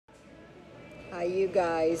Hi, you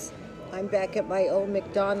guys. I'm back at my old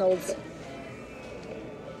McDonald's.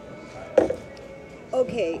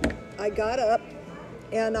 Okay, I got up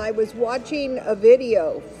and I was watching a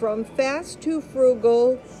video from Fast to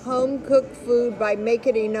Frugal Home Cooked Food by Make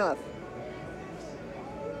It Enough.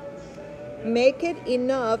 Make It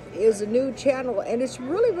Enough is a new channel and it's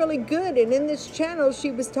really, really good. And in this channel,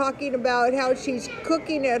 she was talking about how she's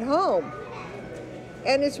cooking at home.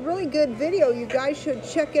 And it's a really good video. You guys should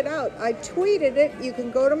check it out. I tweeted it. You can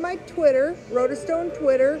go to my Twitter, Rhoda Stone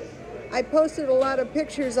Twitter. I posted a lot of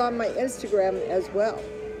pictures on my Instagram as well.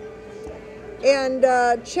 And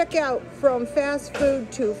check out From Fast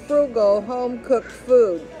Food to Frugal Home Cooked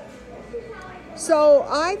Food. So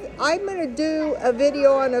I'm going to do a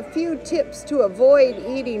video on a few tips to avoid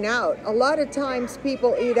eating out. A lot of times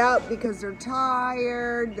people eat out because they're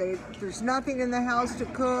tired, there's nothing in the house to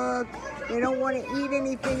cook, they don't want to eat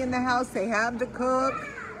anything in the house, they have to cook.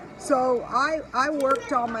 So I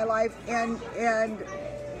worked all my life and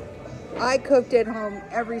I cooked at home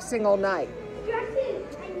every single night.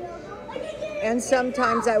 And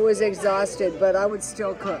sometimes I was exhausted, but I would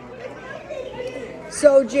still cook.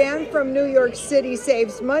 So Jan from New York City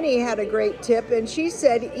Saves Money had a great tip, and she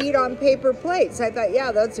said eat on paper plates. I thought,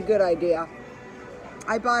 yeah, that's a good idea.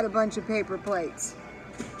 I bought a bunch of paper plates.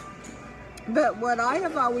 But what I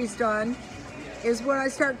have always done is when I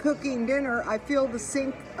start cooking dinner, I fill the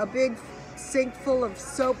sink, a big sink full of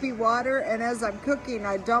soapy water, and as I'm cooking,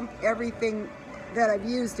 I dump everything that I've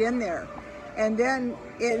used in there. And then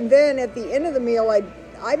at the end of the meal,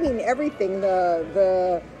 I mean everything,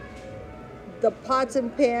 the pots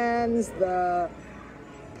and pans, the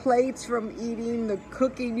plates from eating, the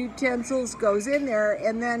cooking utensils goes in there,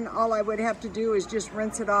 and then all I would have to do is just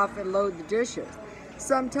rinse it off and load the dishes.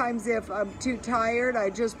 Sometimes if I'm too tired,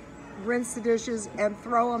 I just rinse the dishes and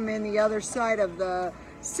throw them in the other side of the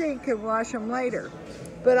sink and wash them later.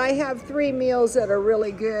 But I have 3 meals that are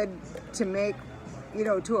really good to make, you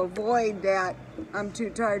know, to avoid that I'm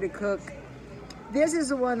too tired to cook. This is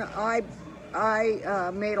the one I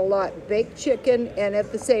made a lot, baked chicken, and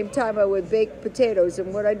at the same time I would bake potatoes.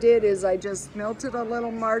 And what I did is I just melted a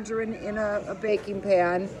little margarine in a baking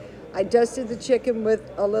pan. I dusted the chicken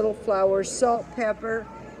with a little flour, salt, pepper,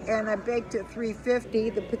 and I baked at 350.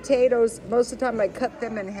 The potatoes, most of the time I cut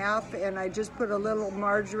them in half and I just put a little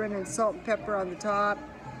margarine and salt and pepper on the top.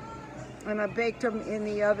 And I baked them in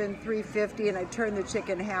the oven 350, and I turned the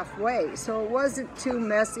chicken halfway. So it wasn't too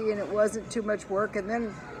messy and it wasn't too much work. And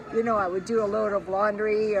then, you know, I would do a load of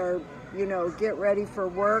laundry or, you know, get ready for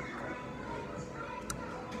work.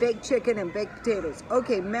 Baked chicken and baked potatoes.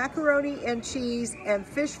 Okay, macaroni and cheese and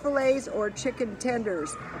fish fillets or chicken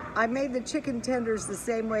tenders. I made the chicken tenders the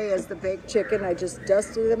same way as the baked chicken. I just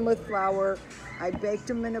dusted them with flour. I baked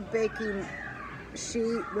them in a baking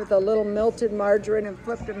sheet with a little melted margarine and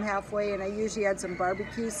flipped them halfway, and I usually add some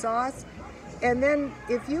barbecue sauce. And then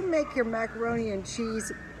if you make your macaroni and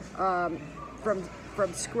cheese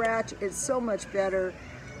from scratch, it's so much better.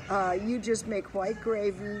 You just make white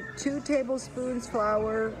gravy, 2 tablespoons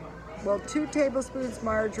flour, well, 2 tablespoons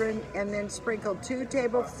margarine, and then sprinkle 2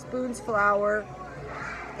 tablespoons flour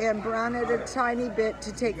and brown it a tiny bit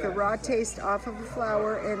to take the raw taste off of the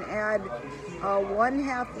flour, and add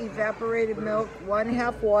 1/2 evaporated milk,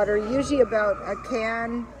 1/2 water, usually about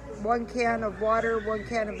one can of water, 1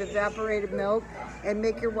 can of evaporated milk, and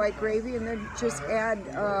make your white gravy. And then just add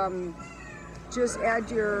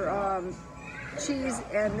your cheese,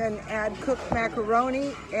 and then add cooked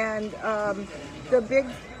macaroni. And the big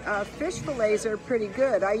fish fillets are pretty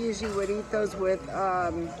good. I usually would eat those with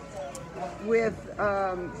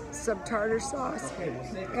some tartar sauce.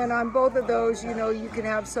 And on both of those, you know, you can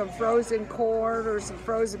have some frozen corn or some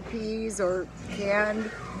frozen peas, or canned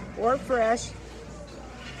or fresh.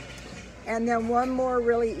 And then one more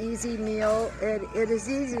really easy meal, it is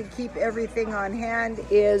easy to keep everything on hand,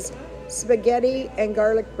 is spaghetti and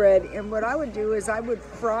garlic bread. And what I would do is I would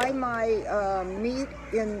fry my meat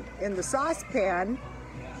in the saucepan,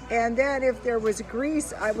 and then if there was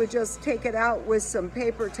grease, I would just take it out with some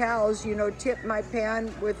paper towels, you know, tip my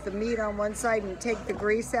pan with the meat on one side and take the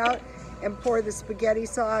grease out, and pour the spaghetti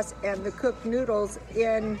sauce and the cooked noodles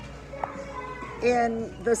in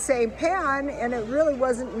the same pan, and it really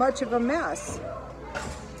wasn't much of a mess.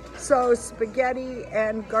 So spaghetti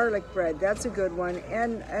and garlic bread, that's a good one.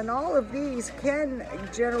 And all of these can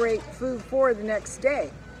generate food for the next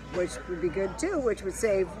day, which would be good too, which would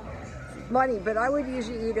save money. But I would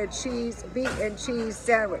usually eat a beef and cheese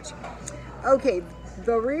sandwich. Okay,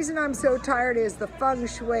 the reason I'm so tired is the feng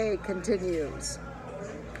shui continues.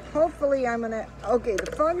 Hopefully okay,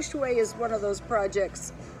 the feng shui is one of those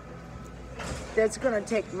projects that's gonna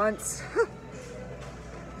take months.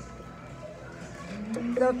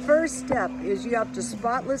 The first step is you have to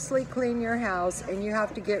spotlessly clean your house, and you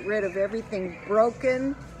have to get rid of everything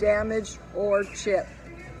broken, damaged, or chipped.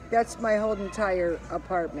 That's my whole entire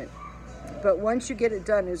apartment. But once you get it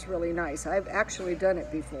done, it's really nice. I've actually done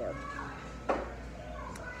it before.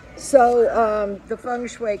 So the feng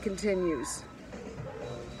shui continues.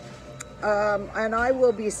 And I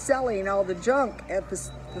will be selling all the junk at the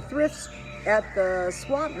thrift, at the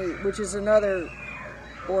swap meet, which is another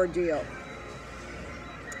ordeal.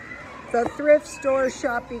 The thrift store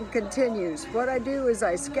shopping continues. What I do is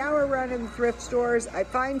I scour around in the thrift stores, I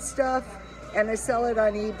find stuff, and I sell it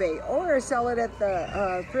on eBay, or I sell it at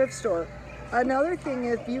the thrift store. Another thing,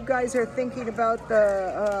 if you guys are thinking about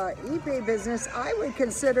the eBay business, I would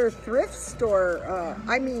consider thrift store,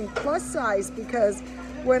 plus size, because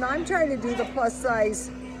when I'm trying to do the plus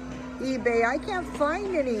size eBay, I can't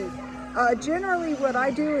find any. Generally what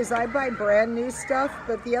I do is I buy brand new stuff,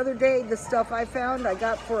 but the other day the stuff I found I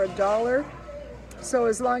got for $1. So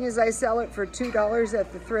as long as I sell it for $2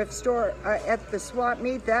 at the thrift store, at the swap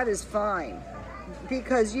meet, that is fine.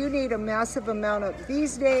 Because you need a massive amount of,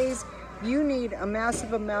 these days, you need a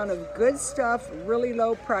massive amount of good stuff, really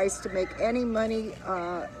low price to make any money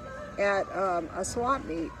at a swap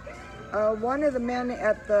meet. One of the men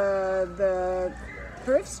at the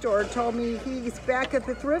thrift store told me he's back at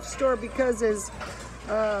the thrift store because his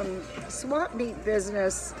swap meet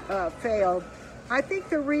business failed. I think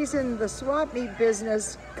the reason the swap meet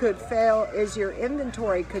business could fail is your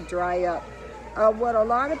inventory could dry up. What a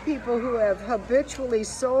lot of people who have habitually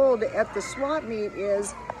sold at the swap meet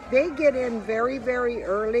is they get in very, very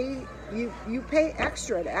early. You pay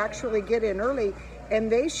extra to actually get in early,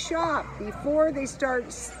 and they shop before they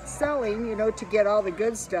start selling, you know, to get all the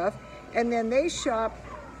good stuff. And then they shop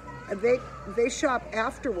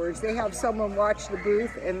afterwards. They have someone watch the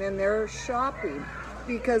booth, and then they're shopping,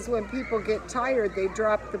 because when people get tired, they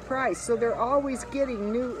drop the price. So they're always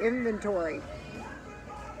getting new inventory.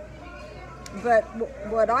 But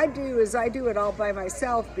what I do is I do it all by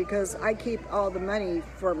myself, because I keep all the money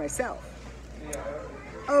for myself.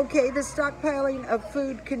 Okay, the stockpiling of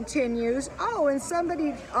food continues. Oh, and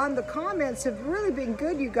somebody on the comments have really been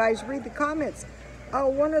good. You guys read the comments.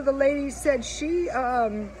 One of the ladies said she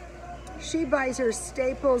buys her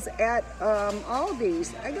staples at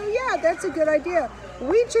Aldi's. I go, yeah, that's a good idea.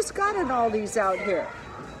 We just got an Aldi's out here,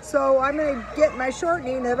 so I'm gonna get my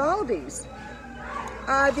shortening at Aldi's.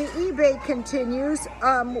 The eBay continues.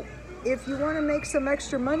 If you want to make some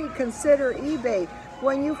extra money, consider eBay.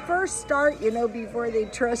 When you first start, you know, before they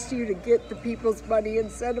trust you to get the people's money and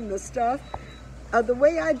send them the stuff, the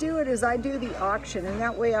way I do it is I do the auction, and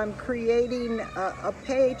that way I'm creating a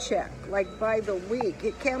paycheck, like by the week.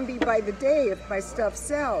 It can be by the day if my stuff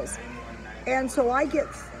sells. And so I get,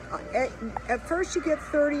 at first you get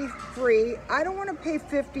 30 free. I don't want to pay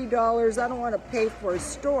 $50. I don't want to pay for a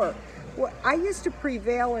store. Well, I used to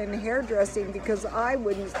prevail in hairdressing because I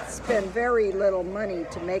would spend very little money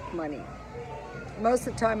to make money. Most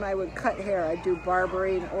of the time I would cut hair. I'd do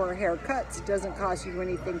barbering or haircuts. It doesn't cost you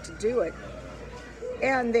anything to do it.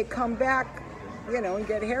 And they come back, you know, and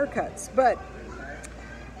get haircuts. But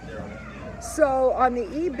so on the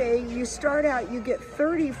eBay, you start out, you get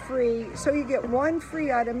 30 free. So you get one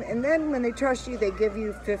free item, and then when they trust you, they give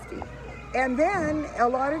you 50. And then a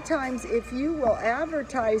lot of times, if you will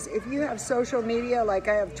advertise, if you have social media, like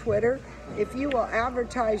I have Twitter, if you will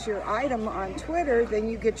advertise your item on Twitter, then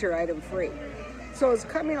you get your item free. So it's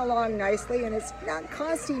coming along nicely, and it's not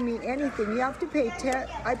costing me anything. You have to pay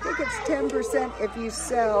I think it's 10% if you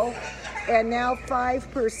sell, and now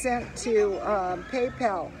 5% to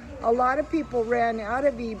PayPal. A lot of people ran out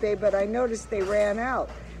of eBay, but I noticed they ran out.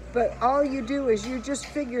 But all you do is you just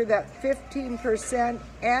figure that 15%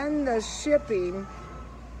 and the shipping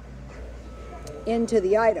into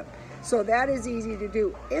the item. So that is easy to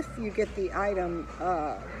do if you get the item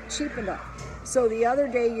cheap enough. So the other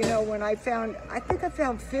day, you know, when I think I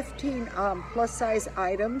found 15 plus size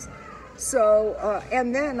items. So,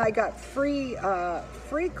 and then I got free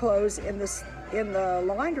clothes in the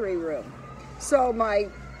laundry room. So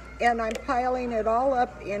and I'm piling it all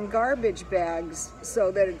up in garbage bags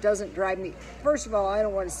so that it doesn't drive me. First of all, I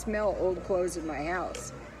don't want to smell old clothes in my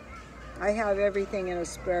house. I have everything in a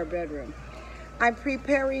spare bedroom. I'm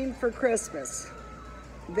preparing for Christmas.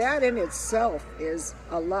 That in itself is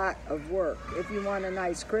a lot of work if you want a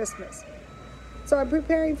nice Christmas. So I'm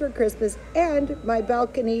preparing for Christmas, and my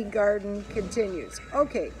balcony garden continues.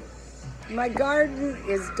 Okay, my garden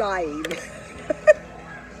is dying.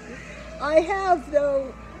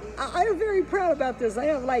 I'm very proud about this. I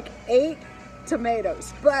have like 8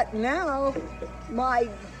 tomatoes, but now my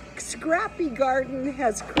scrappy garden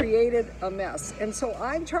has created a mess. And so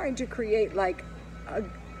I'm trying to create like a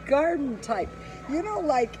garden type,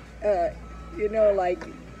 like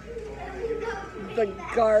the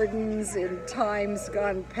gardens in times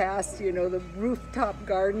gone past, the rooftop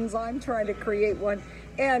gardens. I'm trying to create one,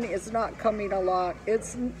 and it's not coming along.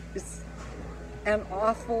 It's an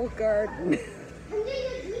awful garden.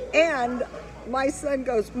 And my son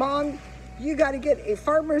goes, Mom, you got to get a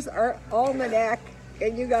farmer's almanac,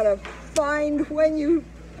 and you got to find when you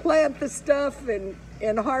plant the stuff and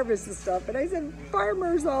harvest the stuff. And I said,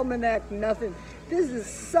 farmer's almanac, nothing. This is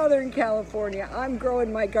Southern California. I'm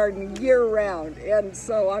growing my garden year round. And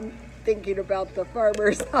so I'm thinking about the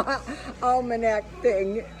farmer's almanac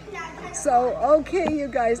thing. So, okay, you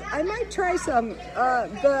guys, I might try some.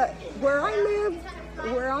 Where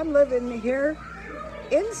I'm living here,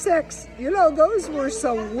 insects, those were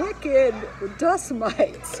some wicked dust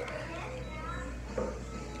mites.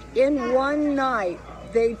 In one night,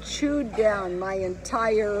 they chewed down my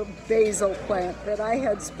entire basil plant that I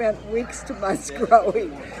had spent weeks to months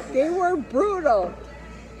growing. They were brutal.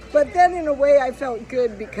 But then in a way I felt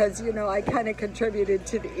good because, I kind of contributed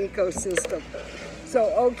to the ecosystem.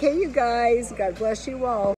 So, okay, you guys, God bless you all.